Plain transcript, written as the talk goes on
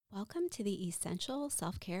Welcome to the Essential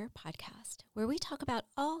Self-Care Podcast, where we talk about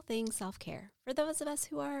all things self-care for those of us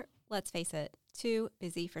who are, let's face it, too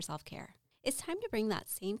busy for self-care. It's time to bring that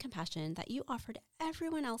same compassion that you offer to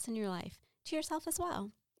everyone else in your life to yourself as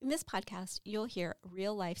well. In this podcast, you'll hear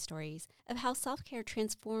real-life stories of how self-care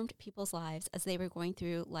transformed people's lives as they were going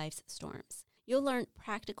through life's storms. You'll learn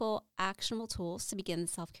practical, actionable tools to begin the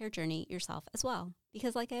self-care journey yourself as well.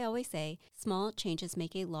 Because like I always say, small changes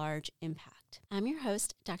make a large impact. I'm your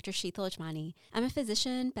host, Dr. Sheetal Ajmani. I'm a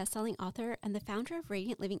physician, best-selling author, and the founder of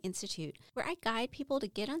Radiant Living Institute, where I guide people to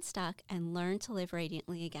get unstuck and learn to live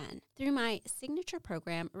radiantly again. Through my signature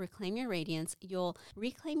program, Reclaim Your Radiance, you'll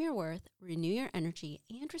reclaim your worth, renew your energy,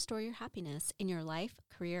 and restore your happiness in your life,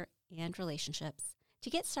 career, and relationships. To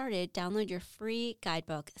get started, download your free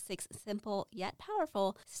guidebook, 6 simple yet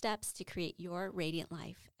powerful steps to create your radiant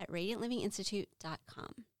life at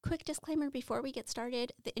radiantlivinginstitute.com. Quick disclaimer before we get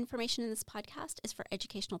started, the information in this podcast is for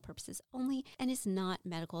educational purposes only and is not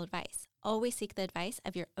medical advice. Always seek the advice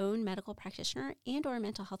of your own medical practitioner and or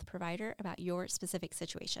mental health provider about your specific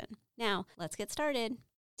situation. Now, let's get started.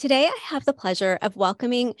 Today, I have the pleasure of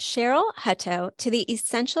welcoming Cheryl Hutto to the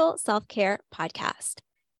Essential Self-Care Podcast.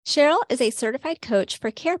 Cheryl is a certified coach for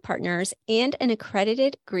care partners and an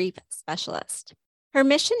accredited grief specialist. Her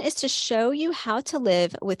mission is to show you how to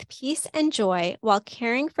live with peace and joy while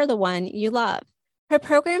caring for the one you love. Her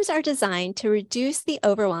programs are designed to reduce the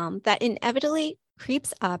overwhelm that inevitably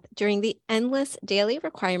creeps up during the endless daily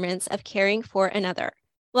requirements of caring for another.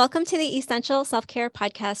 Welcome to the Essential Self-Care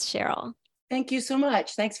Podcast, Cheryl. Thank you so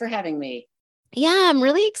much. Thanks for having me. Yeah, I'm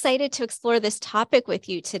really excited to explore this topic with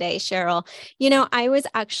you today, Cheryl. You know, I was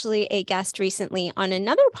actually a guest recently on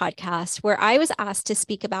another podcast where I was asked to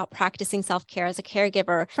speak about practicing self-care as a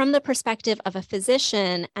caregiver from the perspective of a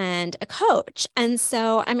physician and a coach. And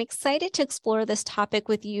so I'm excited to explore this topic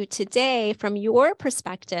with you today from your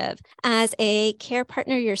perspective as a care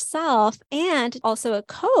partner yourself and also a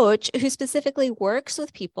coach who specifically works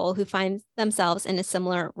with people who find themselves in a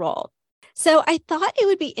similar role. So I thought it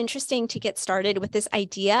would be interesting to get started with this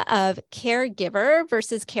idea of caregiver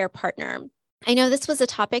versus care partner. I know this was a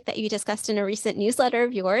topic that you discussed in a recent newsletter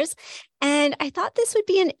of yours, and I thought this would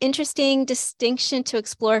be an interesting distinction to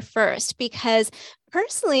explore first, because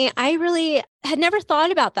personally, I really had never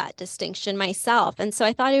thought about that distinction myself. And so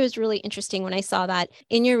I thought it was really interesting when I saw that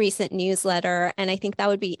in your recent newsletter, and I think that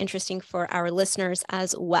would be interesting for our listeners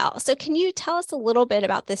as well. So can you tell us a little bit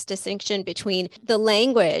about this distinction between the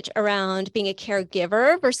language around being a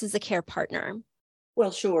caregiver versus a care partner?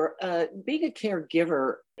 Well, sure. Being a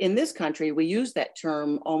caregiver in this country, we use that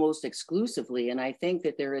term almost exclusively. And I think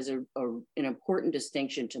that there is an important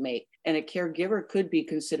distinction to make. And a caregiver could be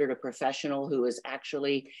considered a professional who is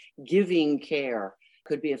actually giving care.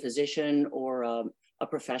 Could be a physician or a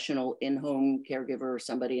professional in-home caregiver or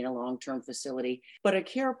somebody in a long-term facility. But a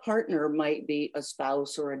care partner might be a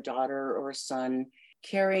spouse or a daughter or a son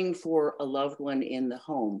caring for a loved one in the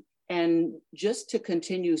home. And just to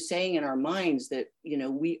continue saying in our minds that,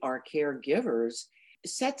 we are caregivers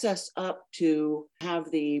sets us up to have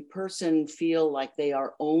the person feel like they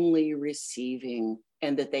are only receiving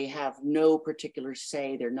and that they have no particular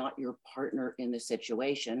say. They're not your partner in the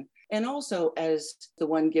situation. And also, as the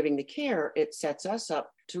one giving the care, it sets us up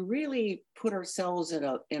to really put ourselves in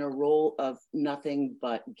a role of nothing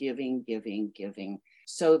but giving.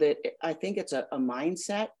 So that I think it's a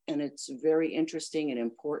mindset, and it's very interesting and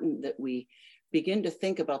important that we begin to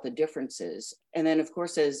think about the differences. And then, of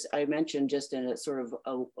course, as I mentioned, just in a sort of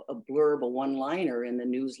a blurb, a one-liner in the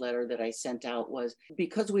newsletter that I sent out, was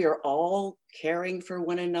because we are all caring for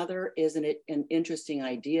one another, isn't it an interesting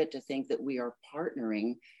idea to think that we are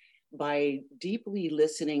partnering by deeply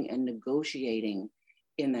listening and negotiating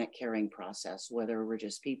in that caring process, whether we're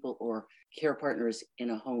just people or care partners in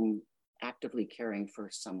a home actively caring for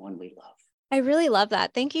someone we love. I really love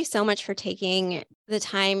that. Thank you so much for taking the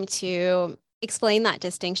time to explain that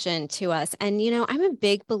distinction to us. And, I'm a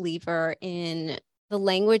big believer in the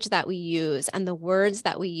language that we use and the words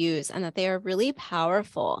that we use, and that they are really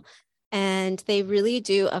powerful. And they really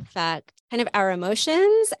do affect kind of our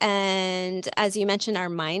emotions. And as you mentioned, our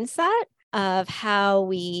mindset of how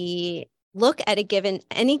we look at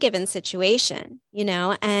any given situation,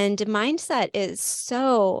 and mindset is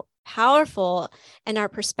so powerful, and our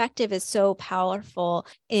perspective is so powerful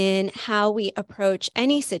in how we approach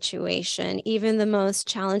any situation, even the most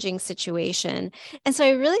challenging situation. And so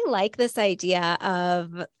I really like this idea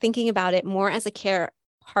of thinking about it more as a care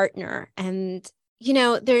partner. And,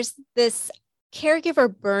 there's this caregiver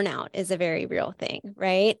burnout is a very real thing,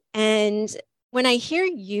 right? And When I hear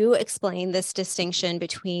you explain this distinction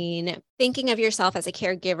between thinking of yourself as a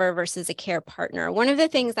caregiver versus a care partner, one of the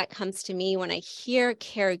things that comes to me when I hear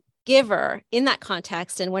caregiver in that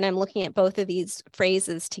context, and when I'm looking at both of these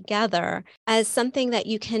phrases together, as something that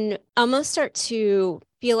you can almost start to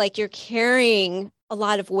feel like you're carrying a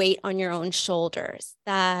lot of weight on your own shoulders,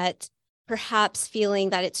 that perhaps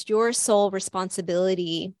feeling that it's your sole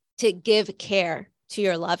responsibility to give care to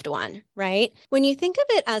your loved one, right? When you think of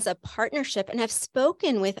it as a partnership, and I've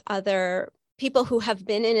spoken with other people who have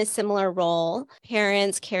been in a similar role,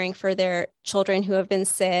 parents caring for their children who have been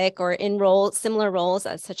sick or in similar roles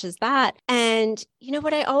as such as that. And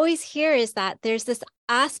what I always hear is that there's this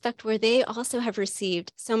aspect where they also have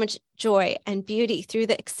received so much joy and beauty through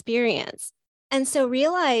the experience. And so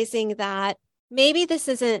realizing that maybe this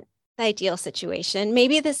isn't the ideal situation,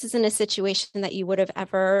 maybe this isn't a situation that you would have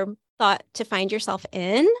ever thought to find yourself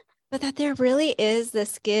in, but that there really is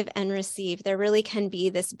this give and receive. There really can be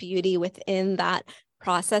this beauty within that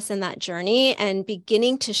process and that journey, and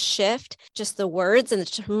beginning to shift just the words and the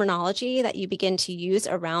terminology that you begin to use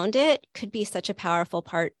around it could be such a powerful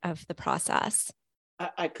part of the process.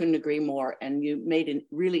 I couldn't agree more. And you made a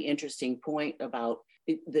really interesting point about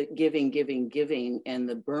the giving, and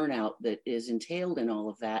the burnout that is entailed in all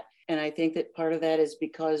of that. And I think that part of that is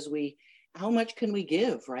because how much can we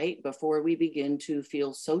give, right? Before we begin to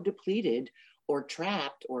feel so depleted or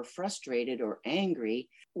trapped or frustrated or angry.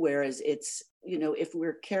 Whereas it's, if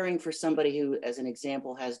we're caring for somebody who, as an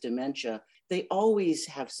example, has dementia, they always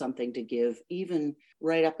have something to give, even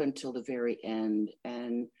right up until the very end.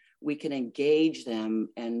 And we can engage them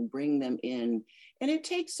and bring them in. And it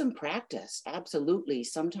takes some practice, absolutely.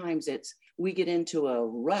 Sometimes we get into a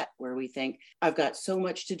rut where we think, I've got so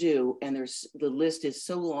much to do and the list is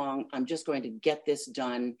so long, I'm just going to get this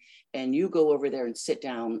done. And you go over there and sit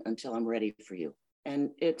down until I'm ready for you.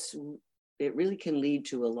 And it really can lead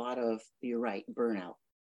to a lot of, you're right, burnout.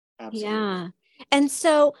 Absolutely. Yeah. And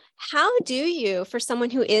so how do you, for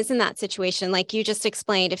someone who is in that situation, like you just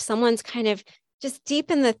explained, if someone's kind of just deep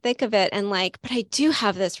in the thick of it and like, but I do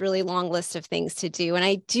have this really long list of things to do, and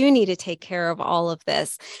I do need to take care of all of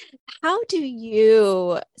this. How do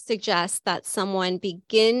you suggest that someone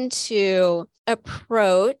begin to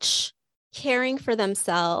approach caring for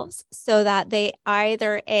themselves so that they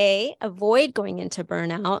either A, avoid going into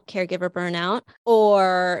burnout, caregiver burnout,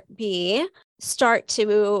 or B, start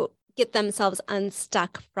to get themselves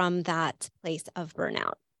unstuck from that place of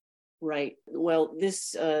burnout? Right. Well,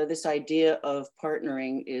 this idea of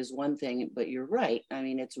partnering is one thing, but you're right. I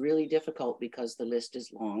mean, it's really difficult because the list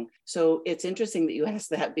is long. So it's interesting that you asked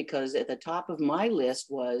that, because at the top of my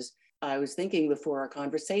list I was thinking before our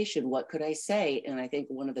conversation, what could I say? And I think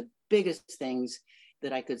one of the biggest things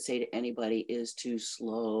that I could say to anybody is to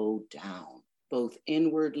slow down, both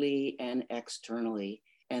inwardly and externally.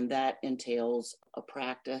 And that entails a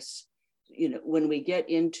practice. When we get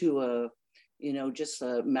into just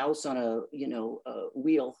a mouse on a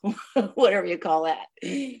wheel, whatever you call that,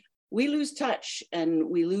 we lose touch, and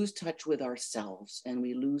we lose touch with ourselves, and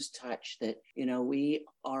we lose touch that, we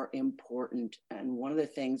are important. And one of the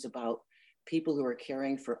things about people who are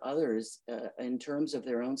caring for others in terms of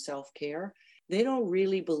their own self-care, they don't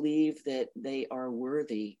really believe that they are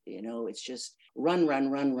worthy. It's just run.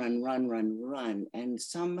 And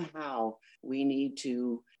somehow we need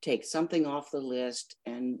to take something off the list.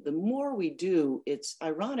 And the more we do, it's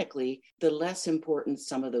ironically, the less important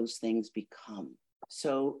some of those things become.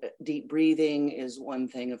 So deep breathing is one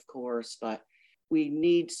thing, of course, but we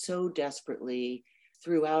need so desperately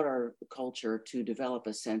throughout our culture to develop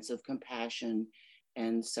a sense of compassion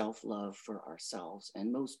and self-love for ourselves.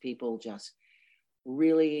 And most people just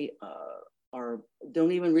really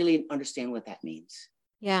don't even really understand what that means.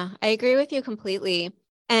 Yeah, I agree with you completely.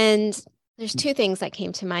 And there's two things that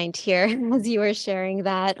came to mind here as you were sharing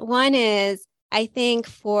that. One is, I think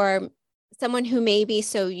for someone who may be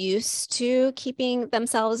so used to keeping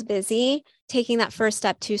themselves busy, taking that first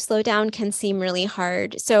step to slow down can seem really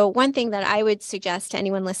hard. So one thing that I would suggest to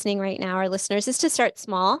anyone listening right now, our listeners, is to start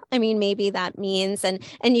small. I mean, maybe that means, and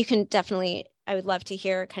you can definitely, I would love to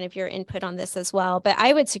hear kind of your input on this as well, but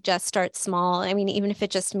I would suggest start small. I mean, even if it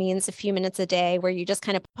just means a few minutes a day where you just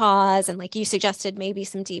kind of pause, and like you suggested, maybe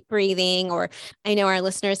some deep breathing, or I know our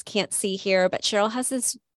listeners can't see here, but Cheryl has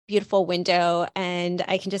this beautiful window and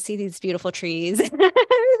I can just see these beautiful trees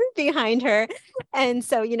behind her. And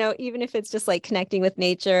so, even if it's just like connecting with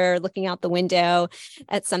nature, looking out the window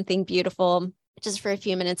at something beautiful, just for a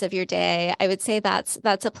few minutes of your day, I would say that's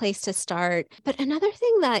a place to start. But another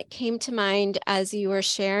thing that came to mind as you were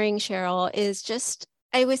sharing, Cheryl, is just,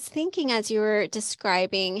 I was thinking as you were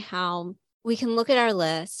describing how we can look at our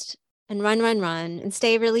list and run and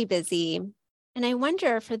stay really busy. And I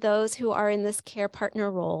wonder for those who are in this care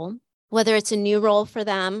partner role, whether it's a new role for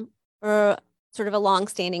them or sort of a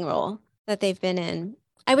long-standing role that they've been in,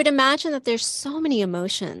 I would imagine that there's so many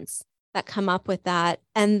emotions that come up with that,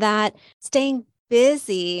 and that staying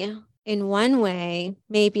busy in one way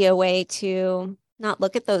may be a way to not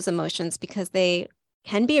look at those emotions because they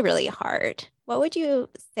can be really hard. What would you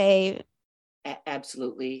say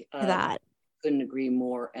Absolutely. to that? Couldn't agree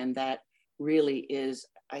more. And that really is,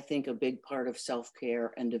 I think, a big part of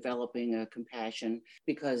self-care and developing a compassion,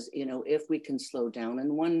 because, if we can slow down,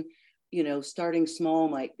 and one, starting small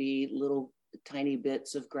might be little tiny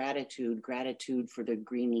bits of gratitude for the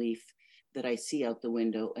green leaf that I see out the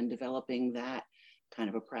window, and developing that kind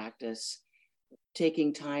of a practice,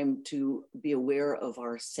 taking time to be aware of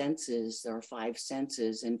our senses, our five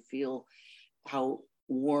senses, and feel how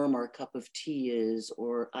warm our cup of tea is,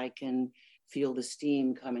 or I can feel the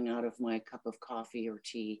steam coming out of my cup of coffee or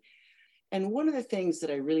tea. And one of the things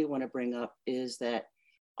that I really want to bring up is that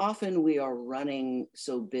often we are running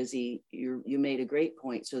so busy. You made a great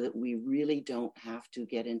point, so that we really don't have to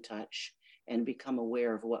get in touch and become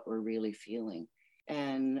aware of what we're really feeling.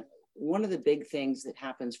 And one of the big things that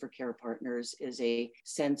happens for care partners is a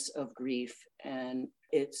sense of grief. And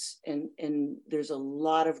there's a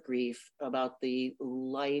lot of grief about the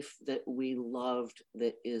life that we loved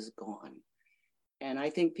that is gone. And I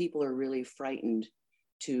think people are really frightened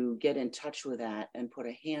to get in touch with that and put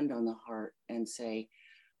a hand on the heart and say,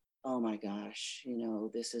 oh my gosh,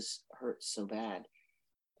 this hurts so bad.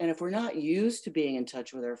 And if we're not used to being in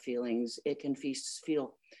touch with our feelings, it can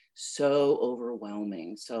feel so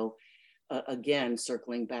overwhelming. So again,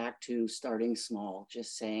 circling back to starting small,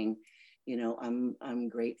 just saying, I'm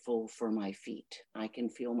grateful for my feet. I can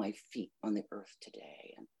feel my feet on the earth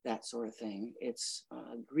today, and that sort of thing. It's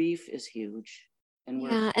grief is huge. And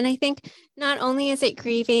And I think not only is it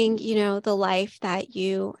grieving, the life that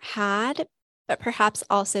you had, but perhaps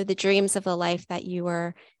also the dreams of the life that you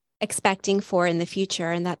were expecting for in the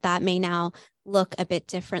future, and that may now look a bit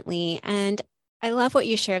differently. And I love what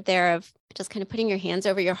you shared there of just kind of putting your hands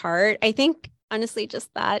over your heart. I think honestly,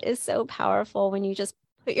 just that is so powerful. When you just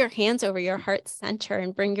put your hands over your heart center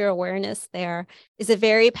and bring your awareness there, is a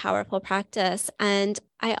very powerful practice. And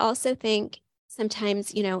I also think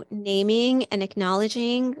sometimes, naming and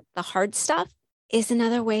acknowledging the hard stuff is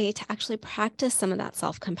another way to actually practice some of that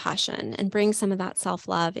self-compassion and bring some of that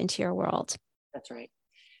self-love into your world. That's right.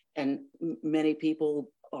 And many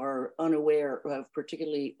people are unaware of,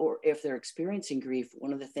 particularly, or if they're experiencing grief,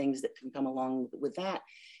 one of the things that can come along with that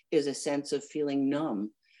is a sense of feeling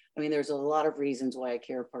numb. I mean, there's a lot of reasons why a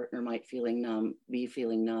care partner might be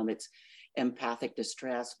feeling numb. It's empathic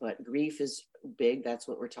distress, but grief is big. That's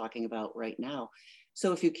what we're talking about right now.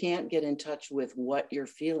 So if you can't get in touch with what you're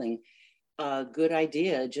feeling, a good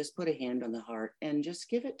idea, just put a hand on the heart and just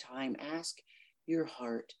give it time. Ask your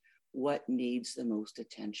heart what needs the most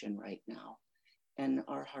attention right now. And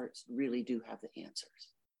our hearts really do have the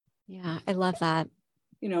answers. Yeah, I love that.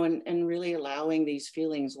 And really allowing these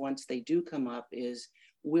feelings, once they do come up,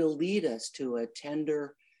 will lead us to a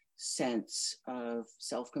tender sense of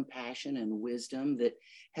self-compassion and wisdom that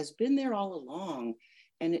has been there all along.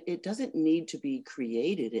 And it doesn't need to be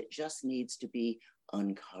created. It just needs to be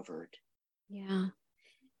uncovered. Yeah.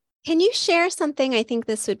 Can you share something? I think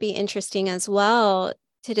this would be interesting as well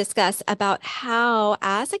to discuss about how,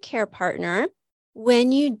 as a care partner,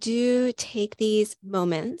 when you do take these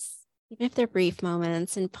moments, even if they're brief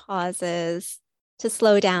moments and pauses, to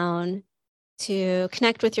slow down, to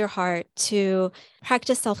connect with your heart, to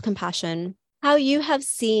practice self-compassion, how you have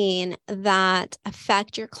seen that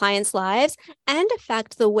affect your clients' lives and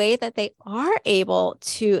affect the way that they are able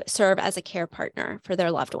to serve as a care partner for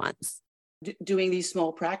their loved ones. Doing these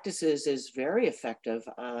small practices is very effective.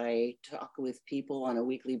 I talk with people on a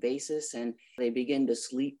weekly basis, and they begin to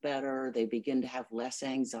sleep better. They begin to have less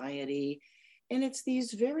anxiety. And it's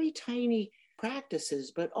these very tiny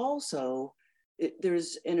practices, but also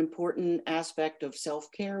there's an important aspect of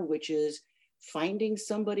self-care, which is finding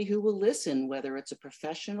somebody who will listen, whether it's a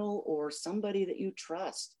professional or somebody that you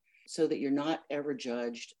trust, so that you're not ever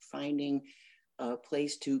judged. Finding a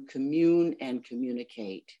place to commune and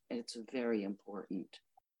communicate. It's very important.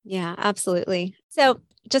 Yeah, absolutely. So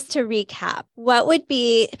just to recap, what would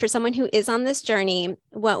be, for someone who is on this journey,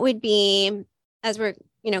 what would be, as we're,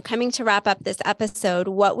 coming to wrap up this episode,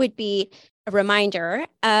 what would be a reminder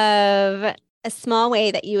of a small way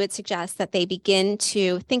that you would suggest that they begin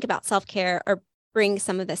to think about self-care or bring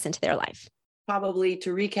some of this into their life? Probably,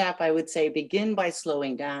 to recap, I would say begin by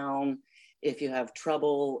slowing down. If you have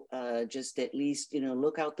trouble, just at least,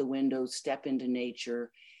 look out the window, step into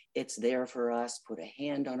nature, It's there for us, put a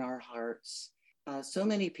hand on our hearts. So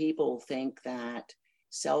many people think that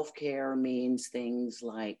self-care means things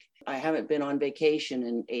like, I haven't been on vacation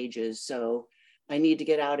in ages, so I need to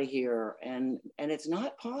get out of here. And it's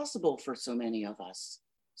not possible for so many of us.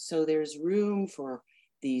 So there's room for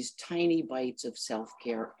these tiny bites of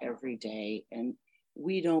self-care every day. And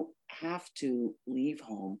we don't have to leave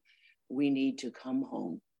home. We need to come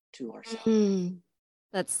home to ourselves.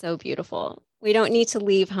 That's so beautiful. We don't need to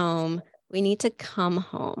leave home. We need to come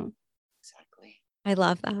home. Exactly. I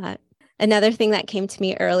love that. Another thing that came to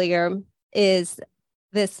me earlier is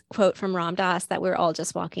this quote from Ram Dass that we're all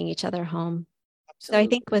just walking each other home. Absolutely. So I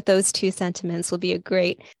think with those two sentiments will be a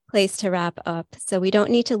great place to wrap up. So we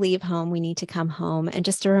don't need to leave home. We need to come home. And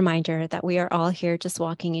just a reminder that we are all here just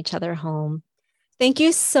walking each other home. Thank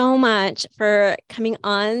you so much for coming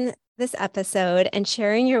on this episode and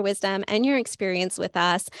sharing your wisdom and your experience with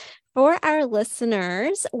us. For our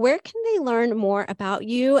listeners, where can they learn more about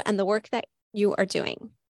you and the work that you are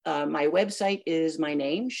doing? My website is my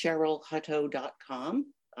name, CherylHutto.com.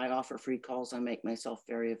 I offer free calls. I make myself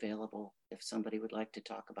very available if somebody would like to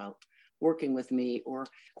talk about working with me, or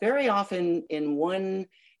very often in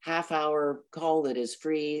 1.5 hour call that is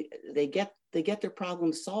free, they get their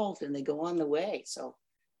problem solved and they go on the way. So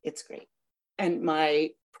it's great. And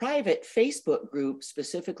my private Facebook group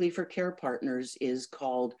specifically for care partners is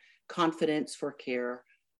called Confidence for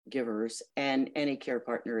Caregivers, and any care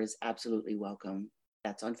partner is absolutely welcome.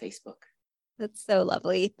 That's on Facebook. That's so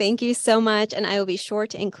lovely. Thank you so much. And I will be sure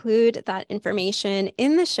to include that information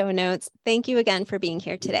in the show notes. Thank you again for being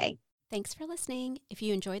here today. Thanks for listening. If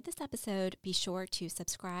you enjoyed this episode, be sure to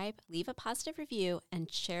subscribe, leave a positive review,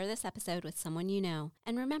 and share this episode with someone you know.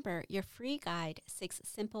 And remember, your free guide, 6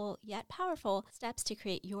 simple yet powerful steps to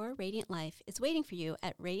create your radiant life, is waiting for you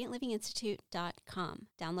at radiantlivinginstitute.com.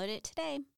 Download it today.